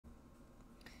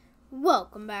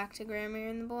Welcome back to Granamyr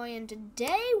and the Boy, and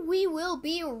today we will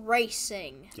be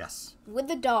racing. Yes. With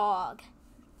the dog.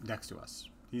 Next to us.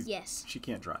 Yes. She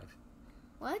can't drive.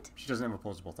 What? She doesn't have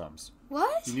opposable thumbs.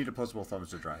 What? You need opposable thumbs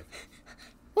to drive.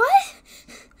 What?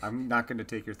 I'm not going to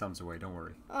take your thumbs away, don't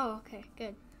worry. Oh, okay,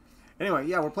 good. Anyway,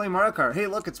 yeah, we're playing Mario Kart. Hey,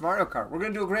 look, it's Mario Kart. We're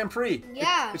going to do a Grand Prix.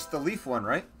 Yeah. It's the Leaf one,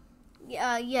 right?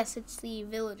 Yes, it's the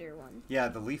villager one. Yeah,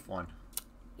 the Leaf one.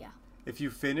 Yeah. If you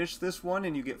finish this one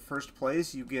and you get first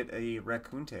place, you get a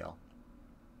raccoon tail.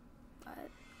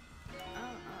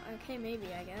 Okay, maybe,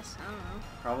 I guess. I don't know.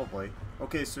 Probably.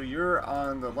 Okay, so you're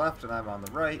on the left and I'm on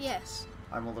the right. Yes.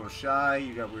 I'm a little shy.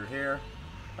 You got weird hair.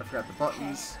 I forgot the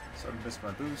buttons, so I missed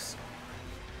my boost.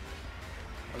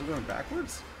 Are we going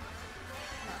backwards?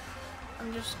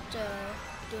 I'm just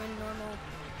doing normal.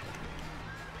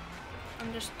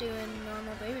 I'm just doing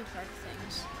normal baby park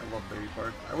things. I love baby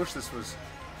park. I wish this was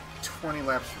 20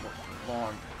 laps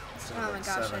long instead of Oh my like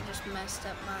gosh, 7. I just messed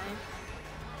up my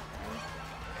thing.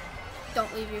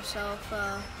 Don't leave yourself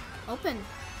open,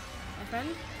 my friend.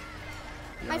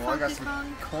 Yeah, Hi, well, I got Funky some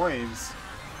Kong. coins,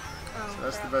 Oh, so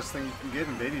that's crap. the best thing you can get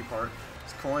in baby park.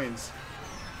 Is coins.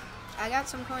 I got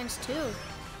some coins too.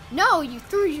 No, you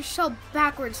threw yourself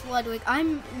backwards, Ludwig.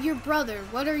 I'm your brother.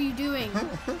 What are you doing?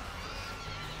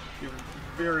 You have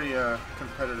a very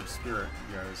competitive spirit,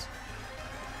 you guys.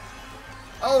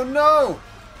 Oh no!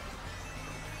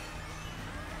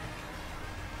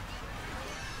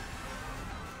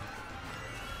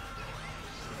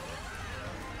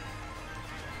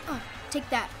 Oh, take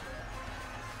that.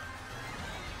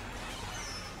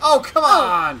 Oh, come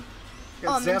on! Oh,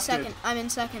 Got I'm in zapped. second. I'm in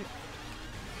second.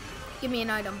 Give me an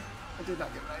item. I did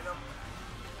not get an item.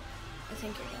 I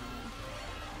think you're gonna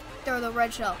throw the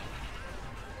red shell.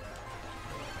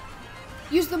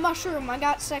 Use the mushroom. I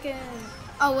got second.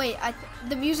 Oh wait,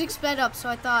 the music sped up, so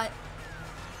I thought.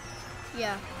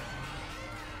 Yeah.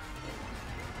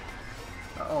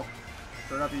 Uh-oh.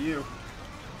 Better not be you.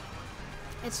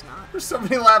 It's not. There's so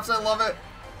many laps, I love it.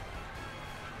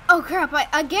 Oh crap!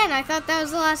 I thought that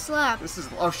was the last lap. This is...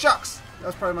 Oh, shucks! That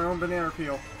was probably my own banana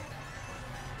peel.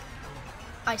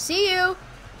 I see you.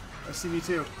 I see me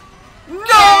too. No! And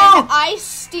I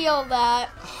steal that.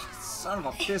 Son of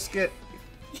a biscuit.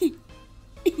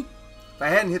 If I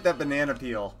hadn't hit that banana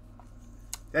peel.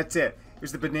 That's it.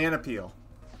 Here's the banana peel.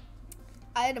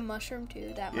 I had a mushroom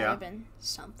too. That might Yeah. have been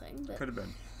something, but Could have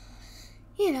been.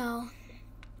 you know.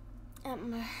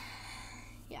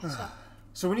 Yeah. So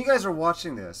So when you guys are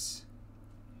watching this,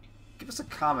 give us a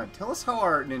comment. Tell us how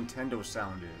our Nintendo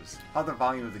sound is. How the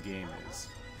volume of the game is.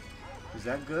 Is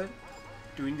that good?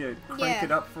 Do we need to crank Yeah.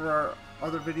 it up for our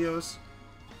other videos?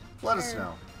 Let us Or-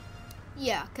 know.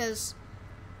 yeah, because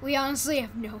we honestly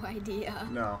have no idea.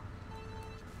 No.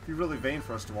 It'd be really vain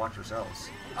for us to watch ourselves.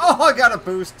 Oh, I got a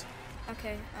boost!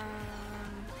 Okay.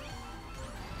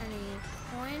 Any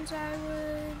coins I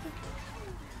would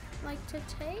like to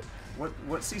take?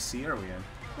 What CC are we in?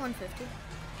 150.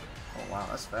 Oh wow,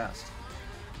 that's fast.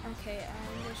 Okay,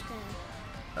 I'm just gonna.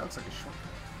 That looks like a shortcut.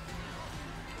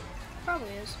 Probably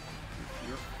is.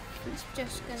 Your face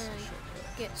Just probably is a gonna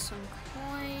shortcut. get some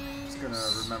coins. Just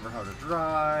gonna remember how to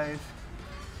drive.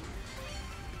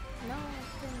 No,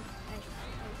 I didn't. I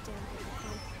didn't get the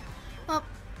coin. Well,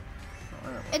 Oh,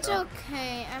 I got it's that.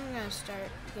 okay. I'm gonna start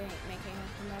making a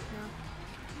comeback now.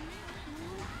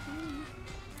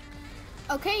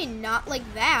 Okay, not like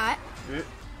that. It,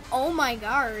 Oh my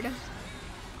god. that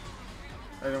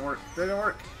didn't work. That didn't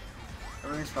work.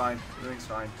 Everything's fine. Everything's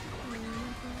fine.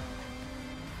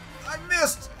 I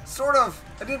missed! Sort of.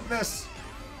 I didn't miss.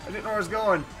 I didn't know where I was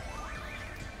going.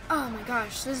 Oh my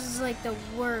gosh, this is like the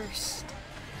worst.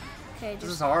 Okay, This is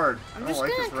just hard. I'm I just don't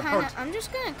like this gonna round. I'm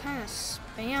just gonna kind of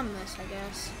spam this, I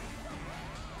guess.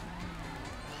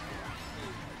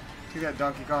 You got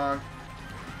Donkey Kong.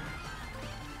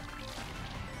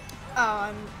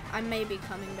 Oh, I may be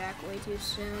coming back way too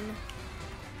soon.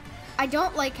 I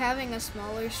don't like having a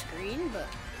smaller screen, but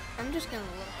I'm just gonna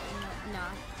look. Nah,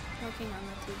 looking on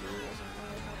the TV isn't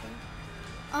really helping.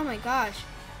 Oh my gosh.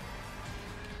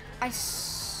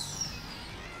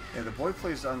 Yeah, the boy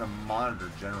plays on the monitor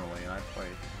generally, and I play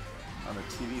on the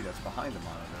TV that's behind the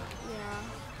monitor. Yeah.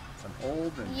 So I'm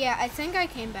old and... Yeah, I think I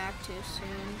came back too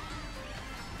soon.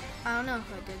 I don't know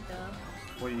if I did though.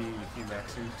 What do you mean you came back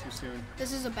too soon?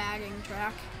 This is a bagging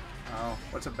track. Oh,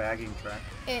 what's a bagging track?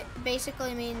 It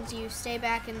basically means you stay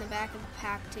back in the back of the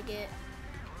pack to get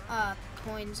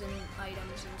coins and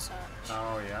items and such.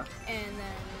 Oh, yeah? And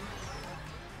then,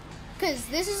 because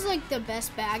this is like the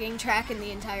best bagging track in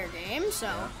the entire game,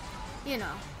 so, you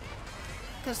know,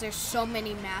 because there's so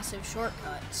many massive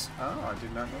shortcuts. Oh, I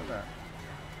did not know that.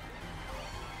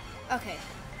 Okay.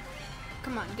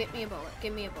 Come on, get me a bullet.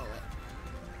 Give me a bullet.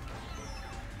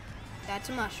 That's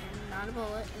a mushroom, not a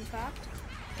bullet, in fact.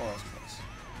 Oh, that was close.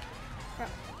 Crap.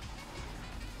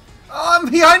 Oh, I'm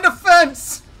behind the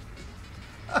fence!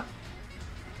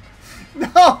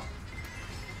 No!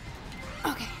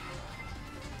 Okay.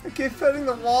 I keep hitting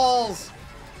the walls.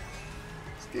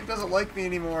 This game doesn't like me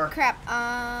anymore. Crap.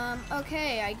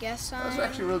 Okay, I guess I was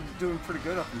actually really doing pretty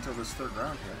good up until this third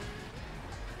round here.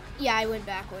 Yeah, I went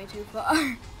back way too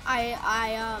far. I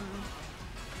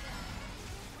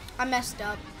messed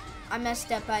up. I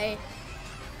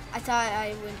thought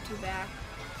I went too back.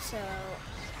 So,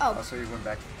 Oh, so you went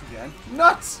back again?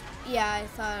 Nuts! Yeah, I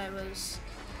thought I was.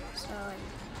 So.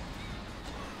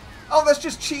 Oh, that's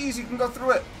just cheese. You can go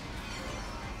through it.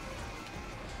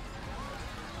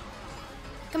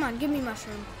 Come on, give me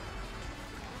mushroom.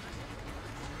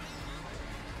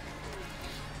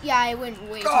 Yeah, I went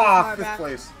way too far fifth back.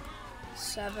 place.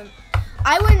 7.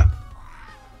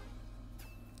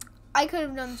 I could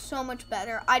have done so much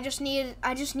better. I just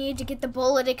needed to get the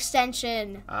bullet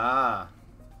extension. Ah.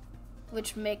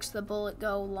 Which makes the bullet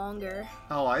go longer.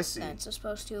 Oh, I see. Than it's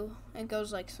supposed to. It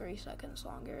goes like 3 seconds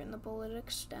longer in the bullet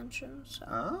extension. So.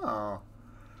 Oh.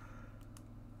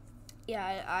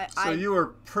 Yeah, So you were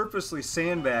purposely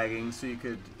sandbagging so you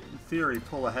could, in theory,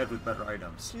 pull ahead with better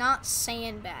items. It's not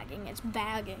sandbagging. It's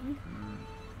bagging.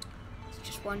 It's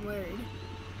just one word.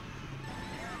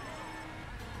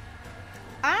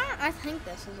 I think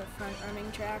this is a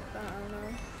front-running track, but I don't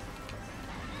know.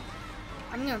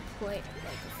 I'm gonna play it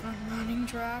like a front-running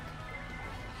track.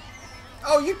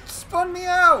 Oh, you spun me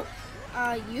out!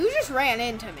 You just ran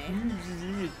into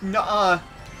me. Nuh-uh.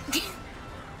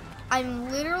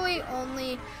 I'm literally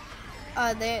only,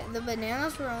 the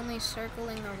bananas were only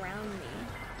circling around me.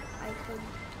 I could,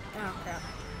 oh crap.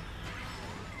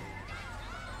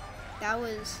 That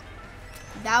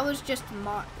was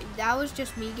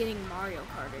just me getting Mario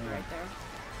Karted right there.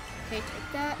 Okay,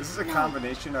 take that. This is a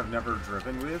combination I've never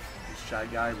driven with. This shy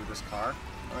guy with this car.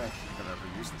 I don't actually think I've ever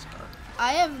used this car.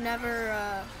 I have never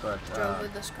drove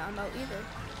with this combo either.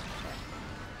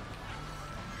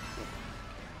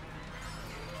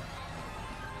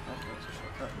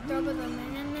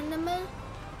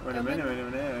 Wait a minute,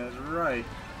 that's right.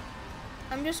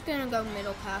 I'm just gonna go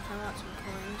middle path. I want some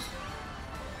coins.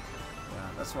 Yeah,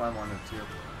 that's what I wanted to.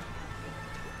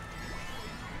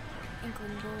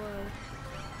 Inkling below.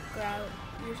 Grab,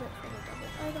 use it for the double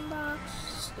item box.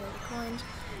 Steal the coins.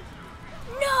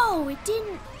 No, it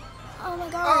didn't. Oh my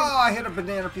god. Oh, I hit a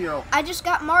banana peel. I just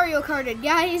got Mario Karted,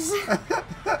 guys.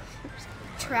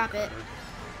 Trap it.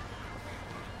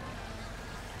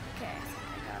 Okay, I think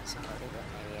I got somebody, but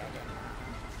maybe I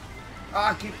didn't.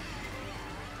 Ah, keep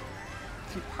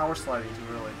power sliding too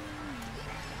early.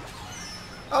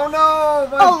 Oh no!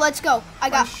 Oh, let's go. I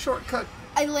got shortcut.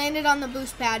 I landed on the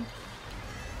boost pad.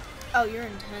 Oh, you're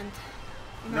in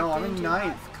 10th. No, I'm in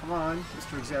 9th. Come on,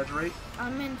 Mr. Exaggerate.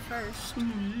 I'm in 1st.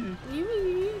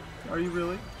 Are you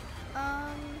really?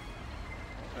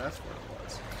 That's what it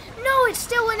was. No, it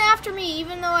still went after me,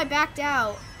 even though I backed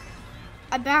out.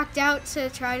 I backed out to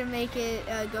try to make it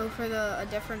go for a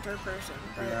differenter person.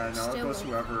 But Yeah, no, it goes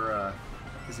whoever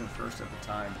is in first at the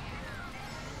time.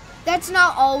 That's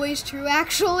not always true,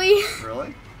 actually.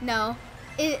 Really? No,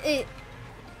 it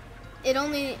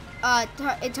only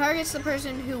it targets the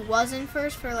person who was in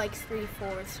first for like 3/4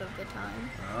 of the time.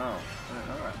 Oh, I didn't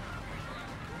know that.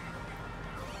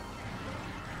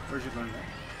 Where'd you learn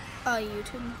that?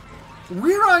 YouTube.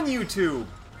 We're on YouTube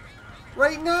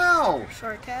right now.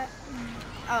 Shortcut.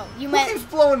 Oh, you Who meant? keeps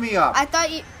blowing me up? I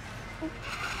thought you.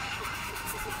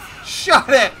 Shut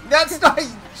it! That's not.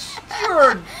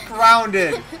 You're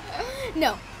grounded.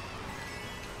 No.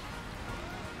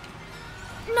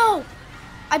 No!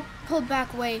 I pulled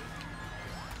back way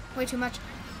too much.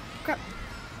 Crap.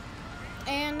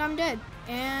 And I'm dead.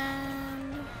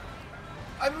 And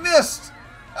I missed!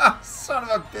 Ah, son of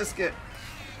a biscuit.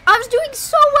 I was doing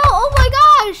so well! Oh my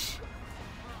gosh!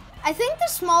 I think the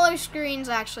smaller screen's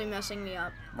actually messing me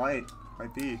up. Might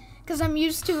be. Because I'm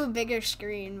used to a bigger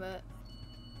screen, but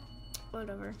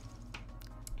whatever.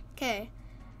 Okay.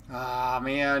 Ah,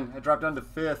 man. I dropped down to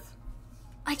 5th.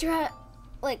 Why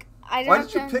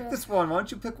did you pick this one? Why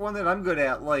don't you pick one that I'm good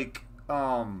at, like,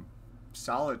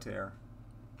 solitaire?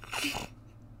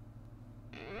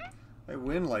 I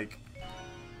win, like,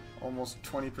 almost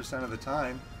 20% of the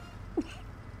time.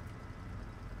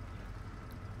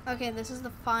 Okay, this is the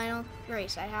final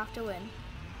race. I have to win.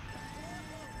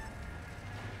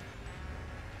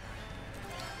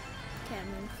 Okay,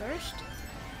 I'm in first.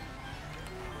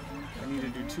 I need to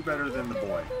do 2 better than the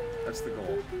boy. That's the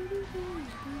goal.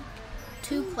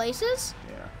 2 places?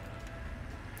 Yeah.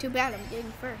 Too bad I'm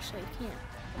getting first, so you can't.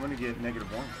 I'm gonna get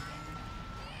 -1.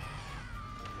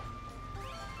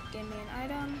 Give me an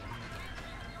item.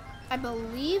 I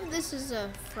believe this is a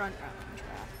front round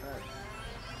trap, but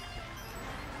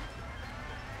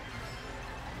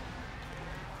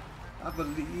I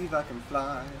believe I can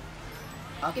fly.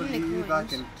 I Give me the believe I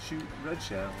coins. can shoot red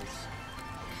shells.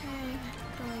 okay.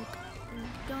 Doink.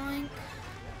 Doink.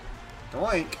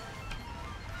 Doink!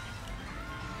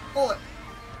 Bullet!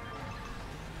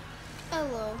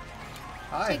 Hello.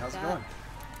 Hi, Take how's it that. going?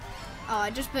 Oh, I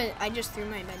just threw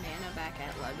my banana back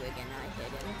at Ludwig and I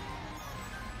hit him.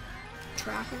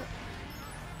 Trap it.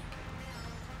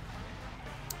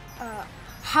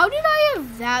 How did I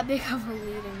have that big of a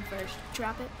lead in first?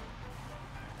 Trap it.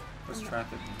 Let's trap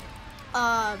it.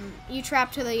 You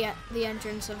trap to the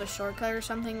entrance of a shortcut or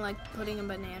something, like putting a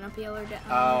banana peeler down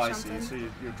Oh, or I something. see. So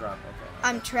you're dropping.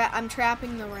 Okay. I'm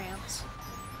trapping the ramps.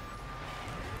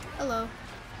 Hello.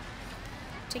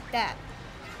 Take that.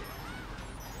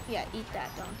 Yeah, eat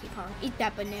that, Donkey Kong. Eat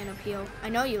that banana peel. I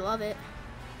know you love it.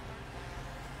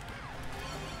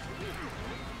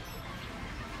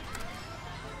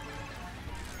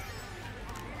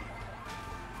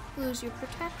 Lose your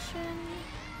protection.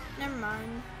 Never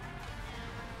mind.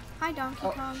 Hi, Donkey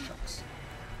Oh, Kong. shucks.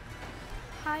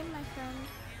 Hi, my friend.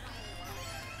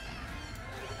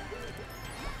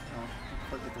 Oh,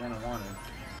 look at the one I wanted.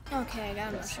 Okay, I got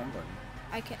a Got mushroom. somebody.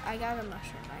 I got a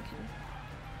mushroom. I can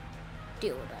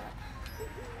deal with that.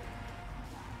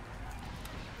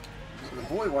 So the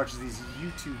boy watches these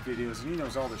YouTube videos and he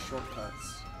knows all the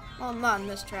shortcuts. Well, I'm not on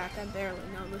this track. I barely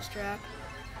know this track.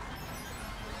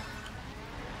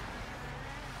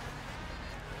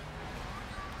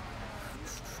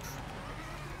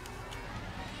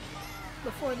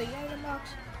 Before the item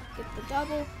box, get the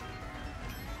double.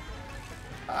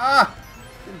 Ah!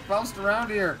 Getting bounced around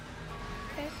here.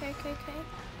 Okay.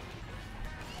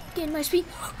 Gain my speed.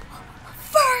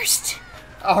 First!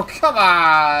 Oh, come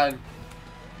on!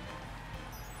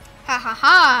 Ha ha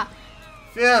ha!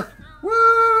 5th!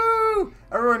 Woo!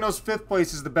 Everyone knows 5th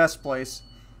place is the best place.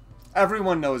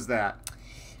 Everyone knows that.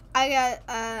 I got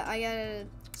a.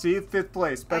 See, 5th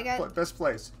place, best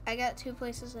place. I got 2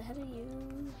 places ahead of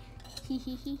you. Hee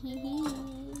hee hee hee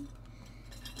hee.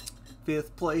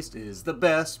 5th place is the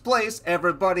best place.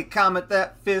 Everybody comment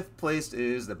that 5th place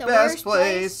is the best worst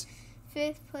place.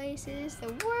 5th place is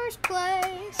the worst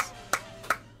place.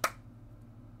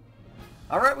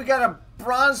 Alright, we got a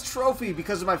bronze trophy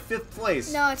because of my 5th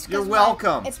place. No, it's 'cause You're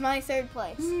welcome. It's my 3rd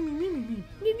place.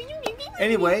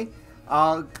 Anyway,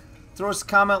 throw us a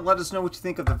comment. Let us know what you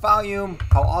think of the volume,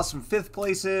 how awesome 5th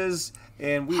place is,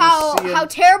 and we will see you. How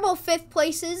terrible 5th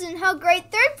place is and how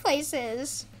great 3rd place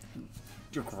is.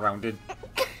 You're grounded.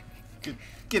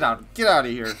 Get out of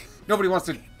here. Nobody wants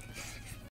to